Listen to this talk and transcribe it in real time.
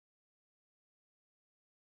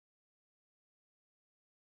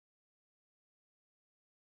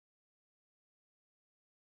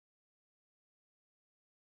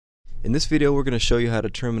In this video we're going to show you how to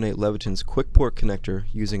terminate Leviton's Quickport connector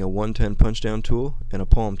using a 110 punchdown tool and a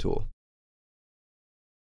palm tool.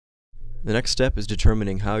 The next step is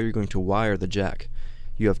determining how you're going to wire the jack.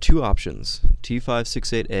 You have two options,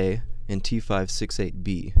 T568A and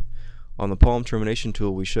T568B. On the palm termination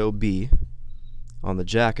tool we show B. On the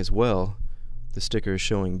jack as well, the sticker is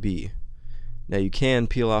showing B. Now you can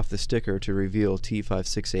peel off the sticker to reveal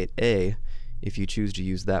T568A if you choose to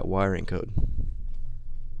use that wiring code.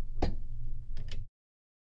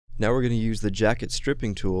 Now we're going to use the jacket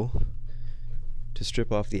stripping tool to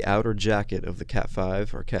strip off the outer jacket of the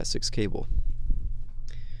Cat5 or Cat6 cable.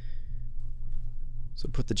 So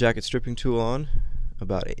put the jacket stripping tool on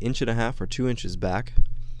about 1.5 inches or 2 inches back,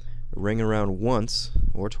 ring around once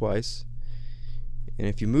or twice, and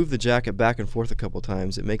if you move the jacket back and forth a couple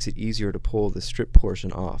times it makes it easier to pull the strip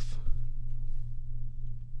portion off.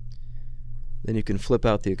 Then you can flip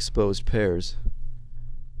out the exposed pairs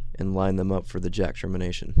and line them up for the jack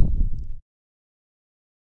termination.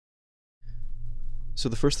 So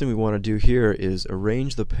the first thing we want to do here is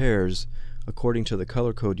arrange the pairs according to the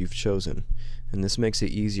color code you've chosen, and this makes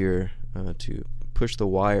it easier to push the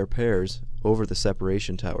wire pairs over the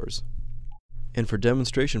separation towers. And for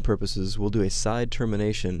demonstration purposes we'll do a side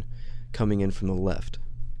termination coming in from the left.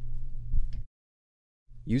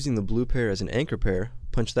 Using the blue pair as an anchor pair,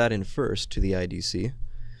 punch that in first to the IDC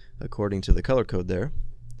according to the color code there,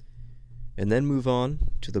 and then move on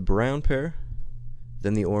to the brown pair,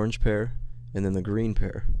 then the orange pair, and then the green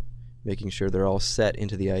pair, making sure they're all set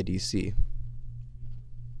into the IDC.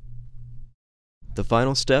 The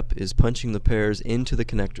final step is punching the pairs into the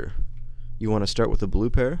connector. You want to start with the blue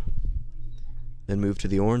pair, then move to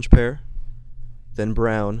the orange pair, then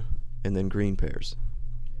brown, and then green pairs.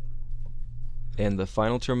 And the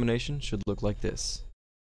final termination should look like this.